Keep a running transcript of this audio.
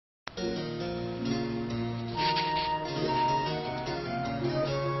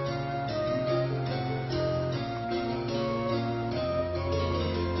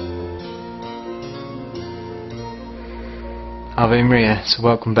Ave Maria, so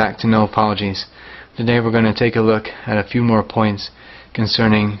welcome back to No Apologies. Today we're going to take a look at a few more points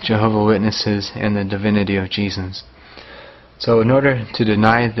concerning Jehovah's Witnesses and the divinity of Jesus. So in order to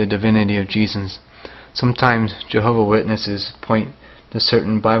deny the divinity of Jesus, sometimes Jehovah's Witnesses point to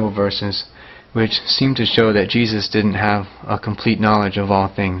certain Bible verses which seem to show that Jesus didn't have a complete knowledge of all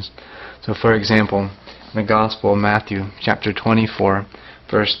things. So for example, in the Gospel of Matthew, chapter 24,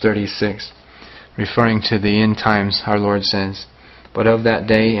 verse 36, referring to the end times, our Lord says, "But of that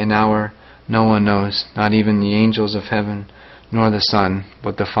day and hour no one knows, not even the angels of heaven, nor the Son,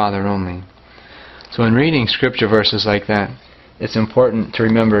 but the Father only." So in reading scripture verses like that, it's important to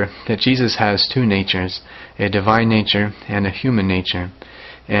remember that Jesus has two natures, a divine nature and a human nature.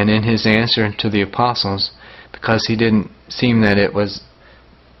 And in his answer to the apostles, because he didn't seem that it was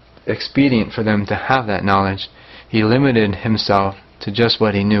expedient for them to have that knowledge, he limited himself to just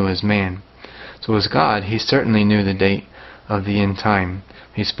what he knew as man. So as God, he certainly knew the date of the end time.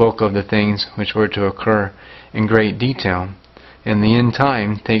 He spoke of the things which were to occur in great detail. And the end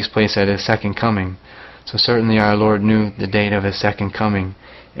time takes place at his second coming. So certainly our Lord knew the date of his second coming.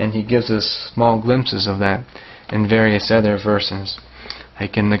 And he gives us small glimpses of that in various other verses.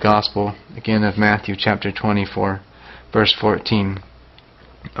 Like in the Gospel, again of Matthew chapter 24, verse 14,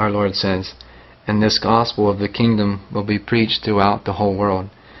 our Lord says, "And this gospel of the kingdom will be preached throughout the whole world,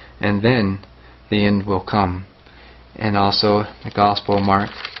 and then the end will come." And also the Gospel of Mark,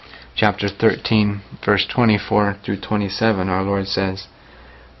 chapter 13, verse 24 through 27, our Lord says,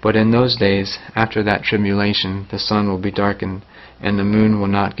 "But in those days, after that tribulation, the sun will be darkened, and the moon will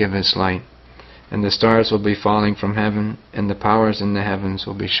not give its light, and the stars will be falling from heaven, and the powers in the heavens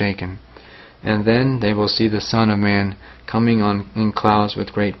will be shaken. And then they will see the Son of Man coming on in clouds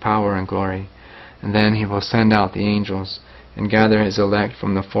with great power and glory. And then he will send out the angels, and gather his elect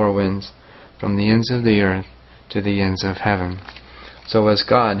from the four winds, from the ends of the earth to the ends of heaven." So as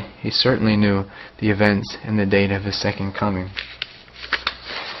God, he certainly knew the events and the date of his second coming.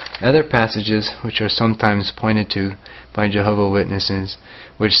 Other passages which are sometimes pointed to by Jehovah's Witnesses,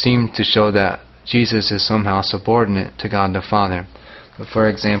 which seem to show that Jesus is somehow subordinate to God the Father. For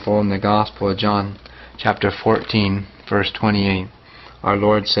example, in the Gospel of John, chapter 14, verse 28, our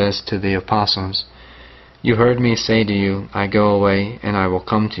Lord says to the apostles, "You heard me say to you, I go away, and I will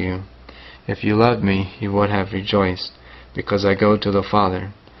come to you. If you loved me, you would have rejoiced, because I go to the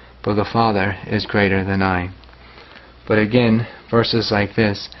Father, for the Father is greater than I." But again, verses like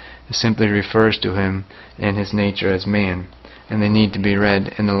this simply refers to him and his nature as man, and they need to be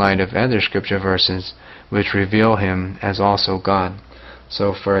read in the light of other scripture verses which reveal him as also God.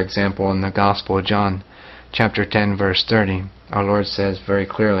 So, for example, in the Gospel of John, chapter 10, verse 30, our Lord says very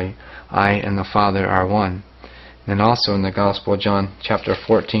clearly, "I and the Father are one." And also in the Gospel of John, chapter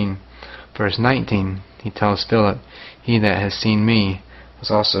 14, verse 19, he tells Philip, "He that has seen me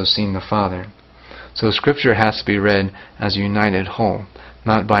has also seen the Father." So Scripture has to be read as a united whole,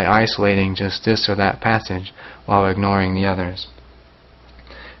 not by isolating just this or that passage while ignoring the others.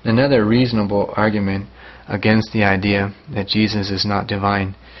 Another reasonable argument against the idea that Jesus is not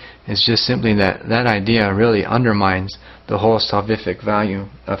divine is just simply that that idea really undermines the whole salvific value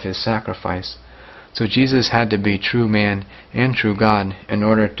of his sacrifice. So Jesus had to be true man and true God in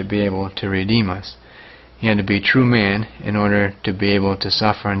order to be able to redeem us. He had to be true man in order to be able to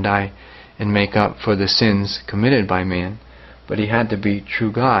suffer and die and make up for the sins committed by man. But he had to be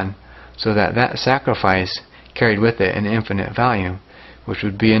true God so that that sacrifice carried with it an infinite value, which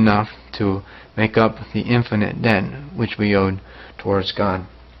would be enough to make up the infinite debt which we owed towards God.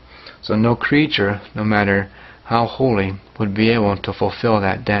 So no creature, no matter how holy, would be able to fulfill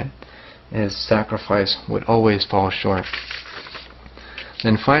that debt. His sacrifice would always fall short.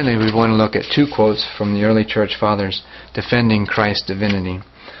 Then finally we want to look at two quotes from the early church fathers defending Christ's divinity.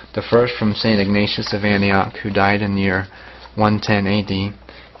 The first from St. Ignatius of Antioch, who died in the year 110 AD.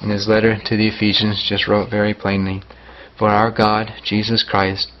 In his letter to the Ephesians just wrote very plainly, "For our God, Jesus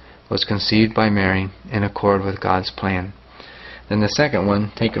Christ, was conceived by Mary in accord with God's plan." Then the second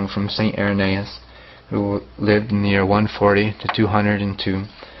one, taken from St. Irenaeus, who lived in the year 140 to 202,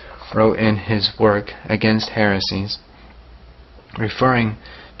 wrote in his work Against Heresies, referring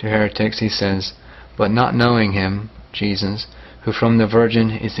to heretics, he says, "But not knowing him, Jesus, who from the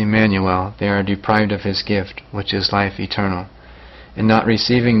Virgin is Emmanuel, they are deprived of his gift, which is life eternal. And not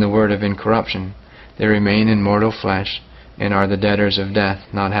receiving the word of incorruption, they remain in mortal flesh, and are the debtors of death,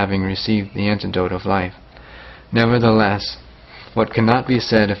 not having received the antidote of life. Nevertheless, what cannot be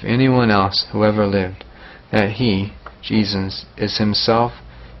said of anyone else who ever lived, that he, Jesus, is himself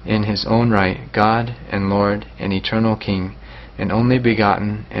in his own right God and Lord and eternal King, and only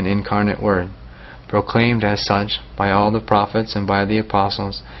begotten and incarnate Word, proclaimed as such by all the prophets and by the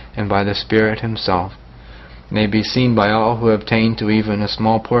apostles and by the Spirit himself, may be seen by all who obtain to even a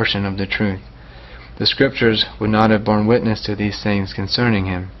small portion of the truth. The Scriptures would not have borne witness to these things concerning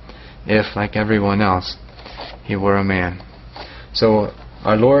him, if, like everyone else, he were a man. So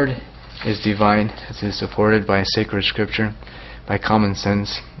our Lord is divine, as is supported by sacred Scripture, by common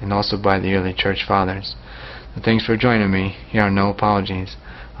sense, and also by the early Church Fathers. So thanks for joining me. Here are no apologies.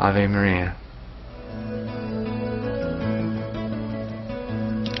 Ave Maria.